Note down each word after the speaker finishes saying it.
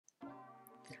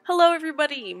Hello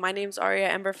everybody, my name's Aria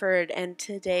Emberford and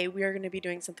today we are going to be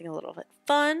doing something a little bit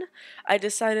fun. I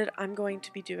decided I'm going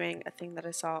to be doing a thing that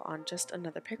I saw on Just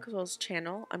Another Pickles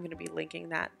channel. I'm going to be linking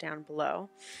that down below.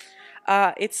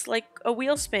 It's like a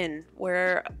wheel spin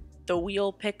where the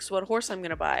wheel picks what horse I'm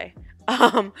going to buy.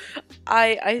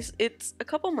 It's a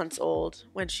couple months old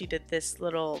when she did this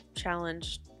little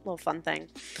challenge, little fun thing.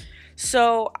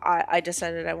 So I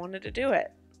decided I wanted to do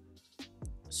it.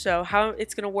 So how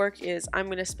it's going to work is I'm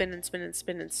going to spin and spin and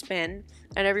spin and spin,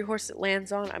 and every horse it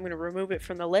lands on, I'm going to remove it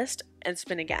from the list and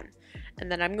spin again. And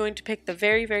then I'm going to pick the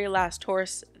very, very last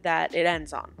horse that it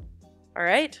ends on. All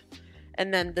right?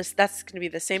 And then that's going to be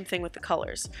the same thing with the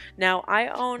colors. Now, I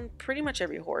own pretty much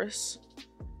every horse,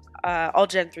 all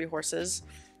Gen 3 horses,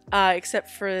 except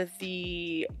for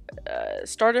the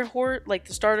starter horse, like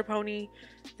the starter pony,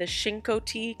 the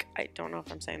Shinkotique, I don't know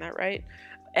if I'm saying that right,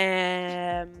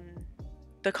 and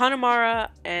the Connemara,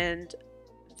 and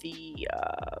the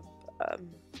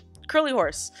curly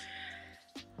horse.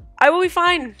 I will be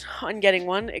fine on getting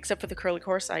one, except for the curly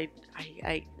horse. I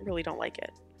really don't like it.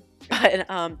 But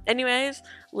anyways,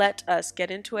 let us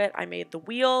get into it. I made the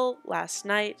wheel last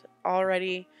night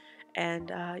already,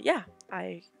 and yeah,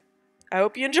 I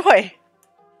hope you enjoy.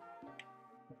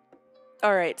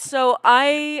 Alright, so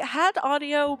I had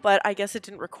audio, but I guess it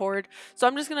didn't record. So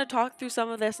I'm just going to talk through some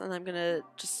of this, and I'm going to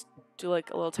just do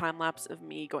like a little time lapse of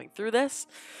me going through this.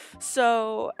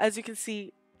 So as you can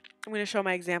see, I'm going to show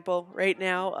my example right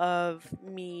now of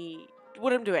me,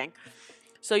 what I'm doing.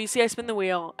 So you see I spin the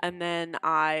wheel, and then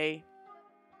I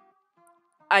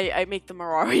make the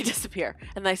Marari disappear.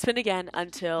 And then I spin again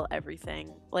until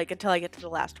everything, like until I get to the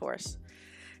last horse.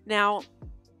 Now,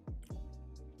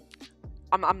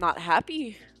 I'm not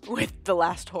happy with the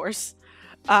last horse,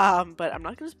 but I'm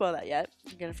not going to spoil that yet.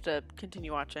 You're going to have to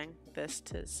continue watching this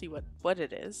to see what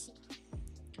it is.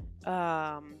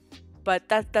 But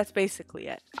that's basically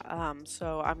it.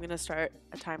 So I'm going to start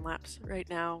a time lapse right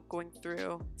now, going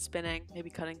through, spinning, maybe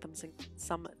cutting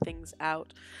some things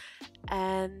out,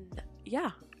 and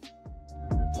yeah.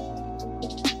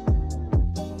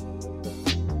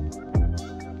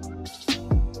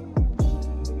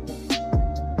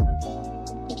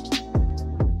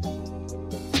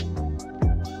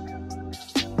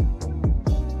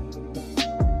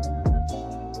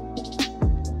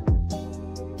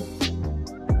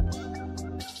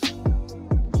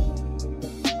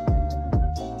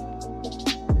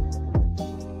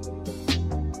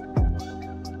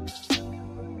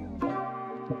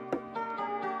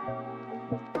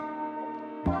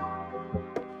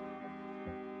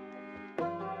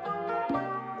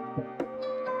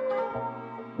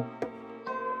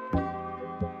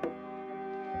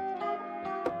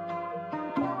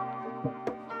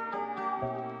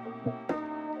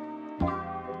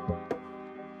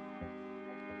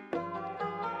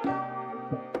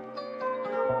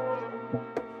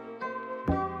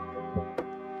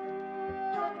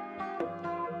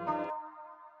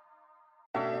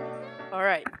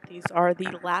 Alright, these are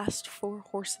the last 4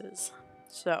 horses.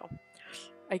 So,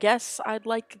 I guess I'd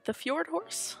like the fjord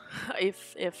horse,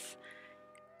 if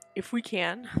we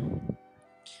can.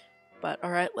 But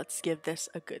alright, let's give this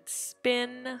a good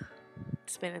spin.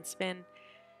 Spin and spin.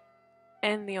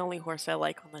 And the only horse I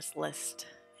like on this list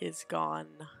is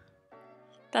gone.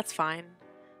 That's fine.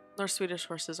 North Swedish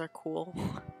horses are cool.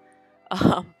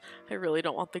 I really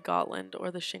don't want the Gotland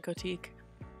or the Shinkotique.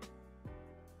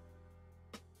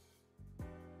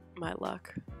 My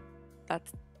luck.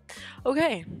 That's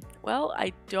okay. Well,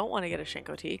 I don't want to get a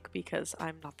Shinkotique because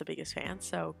I'm not the biggest fan,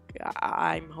 so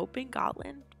I'm hoping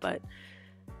Gotland, but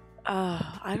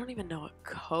I don't even know what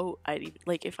coat I'd even,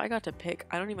 like, if I got to pick,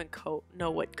 I don't even know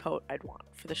what coat I'd want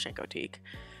for the Shinkotique.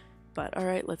 But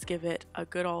alright, let's give it a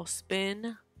good old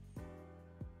spin.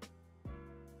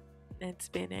 And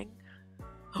spinning.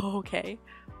 Okay.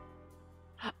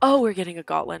 Oh, we're getting a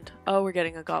Gotland. Oh, we're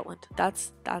getting a Gotland.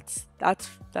 That's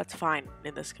fine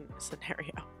in this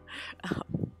scenario.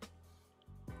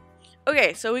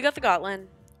 Okay, so we got the Gotland,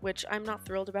 which I'm not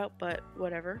thrilled about, but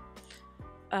whatever.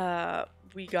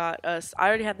 We got us. I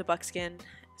already had the buckskin,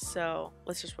 so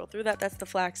let's just roll through that. That's the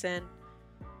flaxen.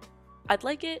 I'd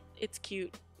like it. It's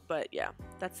cute, but yeah,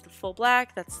 that's the full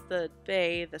black. That's the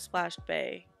bay, the splashed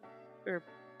bay, or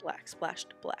black,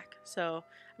 splashed black. So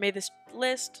I made this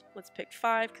list. Let's pick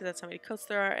 5 because that's how many coats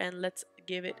there are, and let's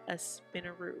give it a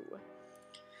spinaroo.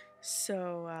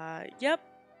 So yep,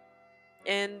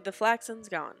 and the flaxen's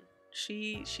gone.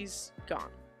 She's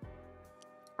gone.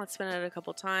 Let's spin it a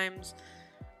couple times.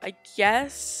 I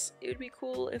guess it would be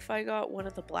cool if I got one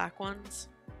of the black ones.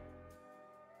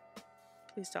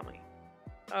 Please tell me.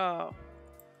 Oh.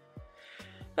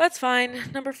 That's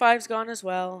fine. Number 5's gone as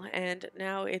well, and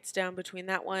now it's down between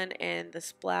that one and the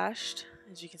splashed.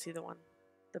 As you can see, the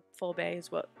full bay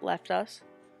is what left us.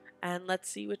 And let's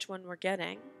see which one we're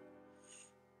getting.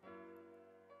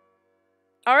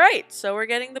 Alright, so we're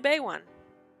getting the bay one.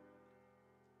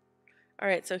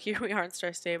 Alright, so here we are in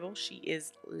Star Stable. She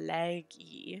is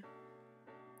laggy.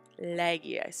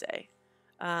 Laggy, I say.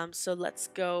 So let's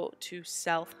go to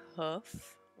South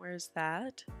Hoof. Where's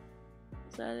that?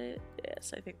 Is that it?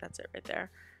 Yes, I think that's it right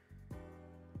there.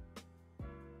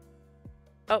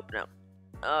 Oh, no.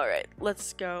 Alright,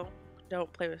 let's go.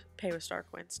 Don't pay with star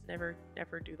coins. Never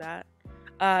do that.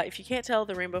 If you can't tell,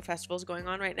 the Rainbow Festival is going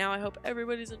on right now. I hope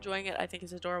everybody's enjoying it. I think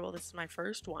it's adorable. This is my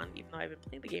first one, even though I've been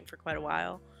playing the game for quite a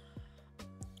while.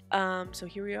 So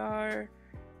here we are.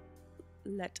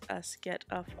 Let us get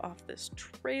up off this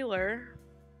trailer.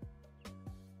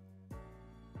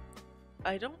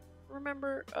 I don't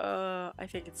remember. I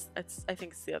think it's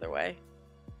the other way.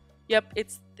 Yep,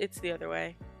 it's the other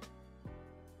way.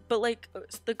 But like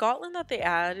the gauntlet that they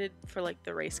added for like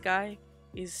the race guy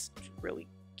is really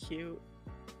cute.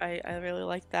 I really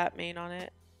like that mane on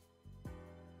it.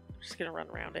 I'm just gonna run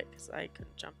around it because I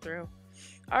couldn't jump through.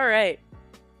 All right.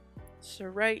 So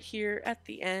right here at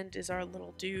the end is our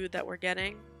little dude that we're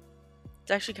getting.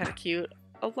 It's actually kind of cute.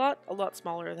 A lot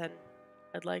smaller than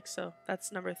I'd like. So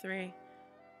that's number 3.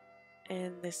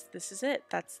 And this is it.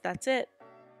 That's it.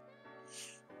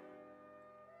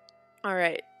 All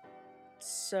right.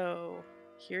 So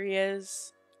here he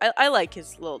is. I like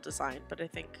his little design, but I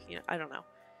think, I don't know.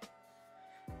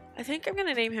 I think I'm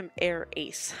gonna name him Air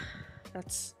Ace.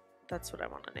 That's what I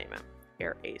want to name him.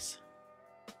 Air Ace.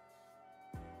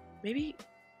 Maybe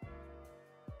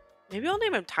I'll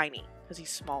name him Tiny because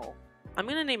he's small. I'm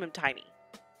gonna name him Tiny.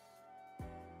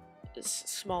 This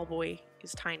small boy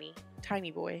is tiny.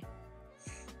 Tiny boy.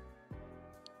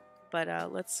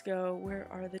 But let's go. Where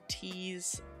are the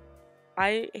T's?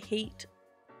 I hate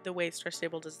the way Star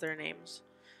Stable does their names.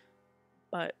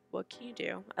 But what can you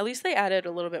do? At least they added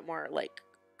a little bit more like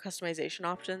customization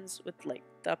options with like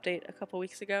the update a couple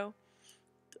weeks ago.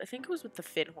 I think it was with the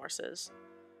Finn horses.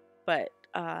 But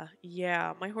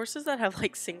yeah, my horses that have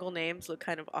like single names look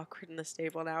kind of awkward in the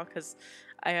stable now because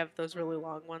I have those really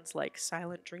long ones like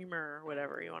Silent Dreamer or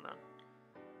whatever you want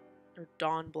to, or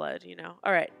Dawnblood,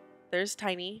 All right, there's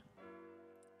Tiny.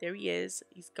 There he is.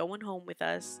 He's going home with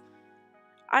us.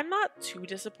 I'm not too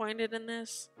disappointed in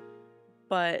this,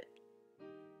 but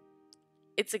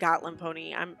it's a Gotland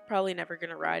pony. I'm probably never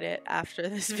gonna ride it after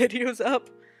this video's up.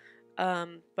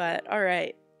 But all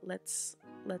right, let's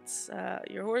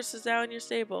your horse is now in your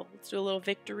stable. Let's do a little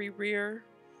victory rear.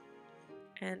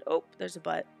 And oh, there's a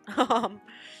butt.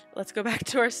 Let's go back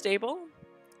to our stable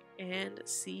and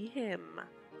see him.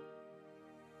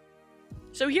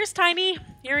 So here's Tiny.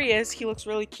 Here he is. He looks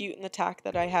really cute in the tack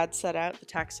that I had set out, the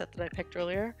tack set that I picked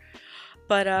earlier.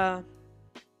 But I'm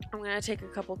gonna take a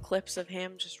couple clips of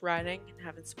him just riding and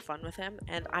having some fun with him,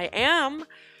 and I am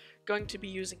going to be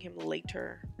using him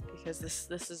later because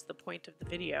this is the point of the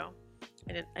video.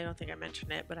 I don't think I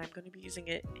mentioned it, but I'm going to be using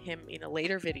him in a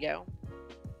later video.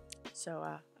 So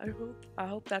I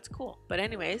hope that's cool. But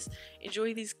anyways,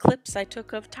 enjoy these clips I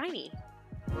took of Tiny.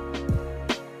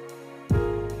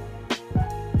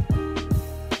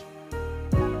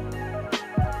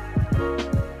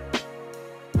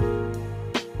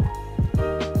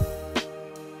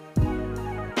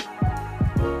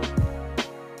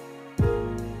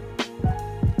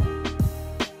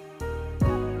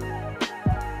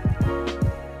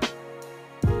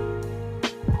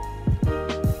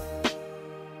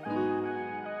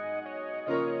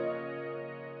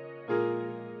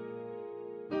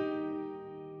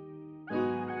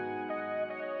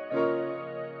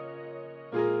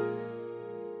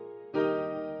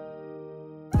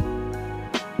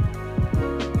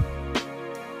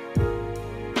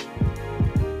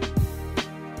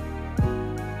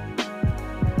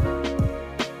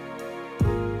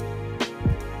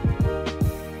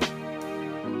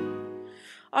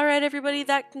 Alright everybody,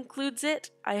 that concludes it.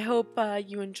 I hope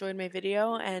you enjoyed my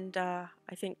video, and I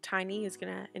think Tiny is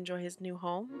going to enjoy his new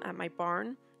home at my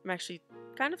barn. I'm actually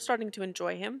kind of starting to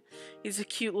enjoy him. He's a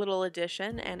cute little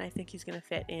addition, and I think he's going to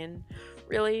fit in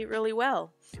really, really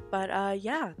well. But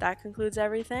yeah, that concludes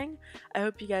everything. I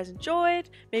hope you guys enjoyed.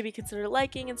 Maybe consider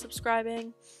liking and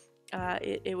subscribing.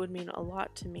 It would mean a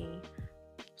lot to me.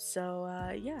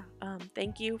 So yeah,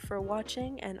 thank you for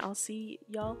watching, and I'll see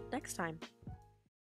y'all next time.